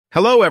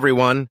Hello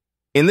everyone!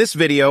 In this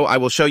video, I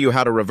will show you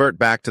how to revert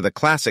back to the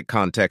classic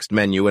context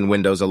menu in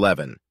Windows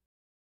 11.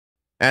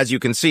 As you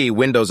can see,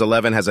 Windows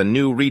 11 has a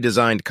new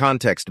redesigned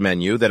context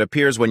menu that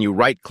appears when you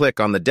right-click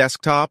on the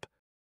desktop,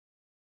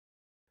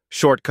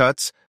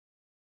 shortcuts,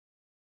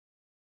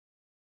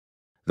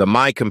 the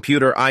My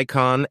Computer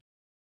icon,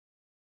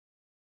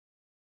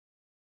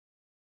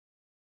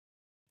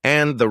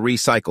 and the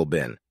Recycle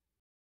bin.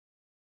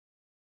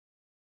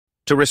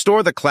 To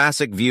restore the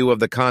classic view of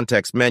the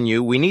context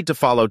menu, we need to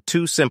follow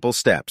two simple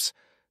steps.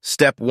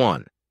 Step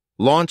 1.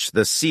 Launch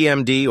the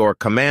CMD or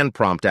Command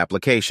Prompt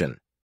application.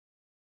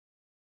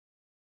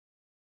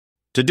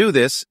 To do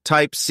this,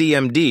 type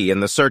CMD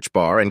in the search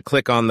bar and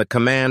click on the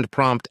Command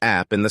Prompt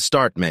app in the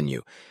Start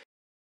menu.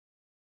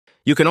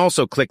 You can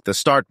also click the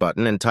Start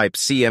button and type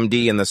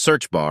CMD in the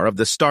search bar of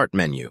the Start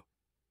menu.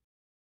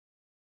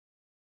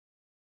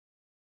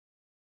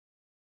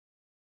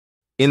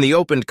 In the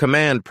opened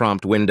Command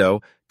Prompt window,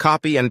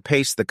 copy and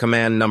paste the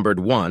command numbered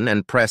 1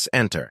 and press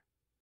Enter.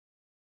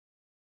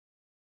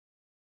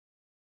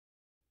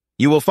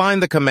 You will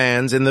find the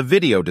commands in the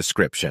video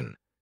description.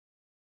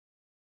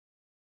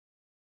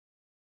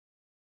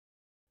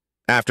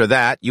 After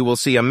that, you will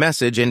see a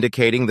message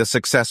indicating the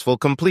successful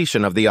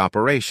completion of the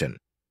operation.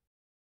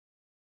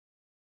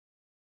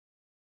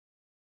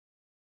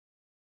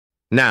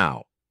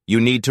 Now, you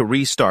need to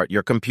restart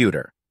your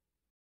computer.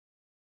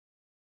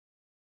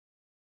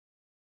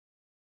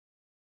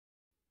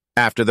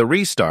 After the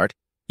restart,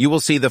 you will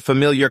see the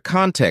familiar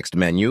context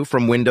menu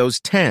from Windows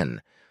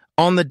 10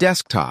 on the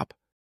desktop,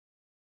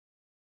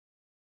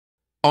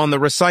 on the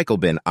Recycle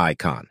bin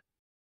icon,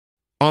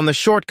 on the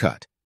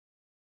shortcut,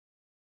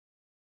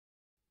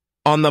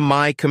 on the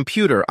My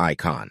Computer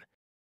icon.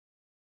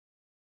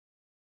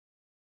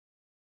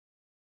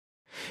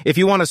 If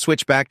you want to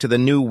switch back to the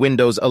new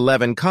Windows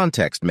 11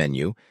 context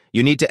menu,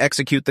 you need to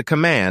execute the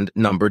command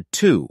numbered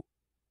 2.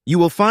 You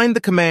will find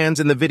the commands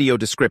in the video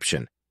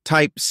description.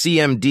 Type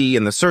CMD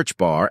in the search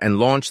bar and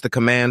launch the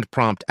Command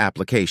Prompt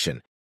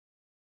application.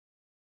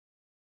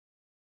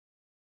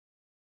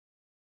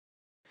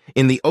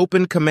 In the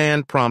Open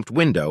Command Prompt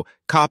window,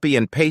 copy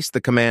and paste the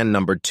command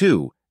numbered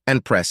 2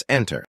 and press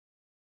Enter.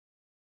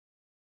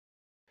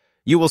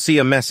 You will see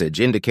a message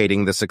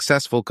indicating the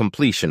successful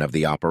completion of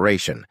the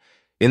operation.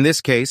 In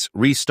this case,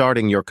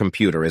 restarting your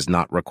computer is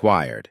not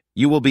required.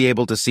 You will be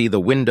able to see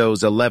the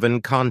Windows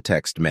 11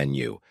 context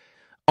menu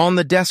on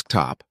the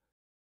desktop,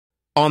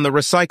 on the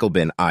Recycle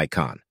bin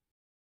icon,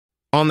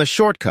 on the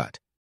shortcut,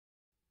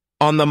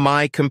 on the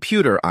My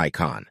Computer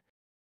icon.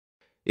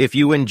 If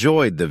you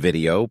enjoyed the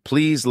video,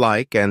 please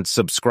like and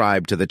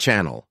subscribe to the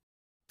channel.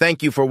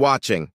 Thank you for watching.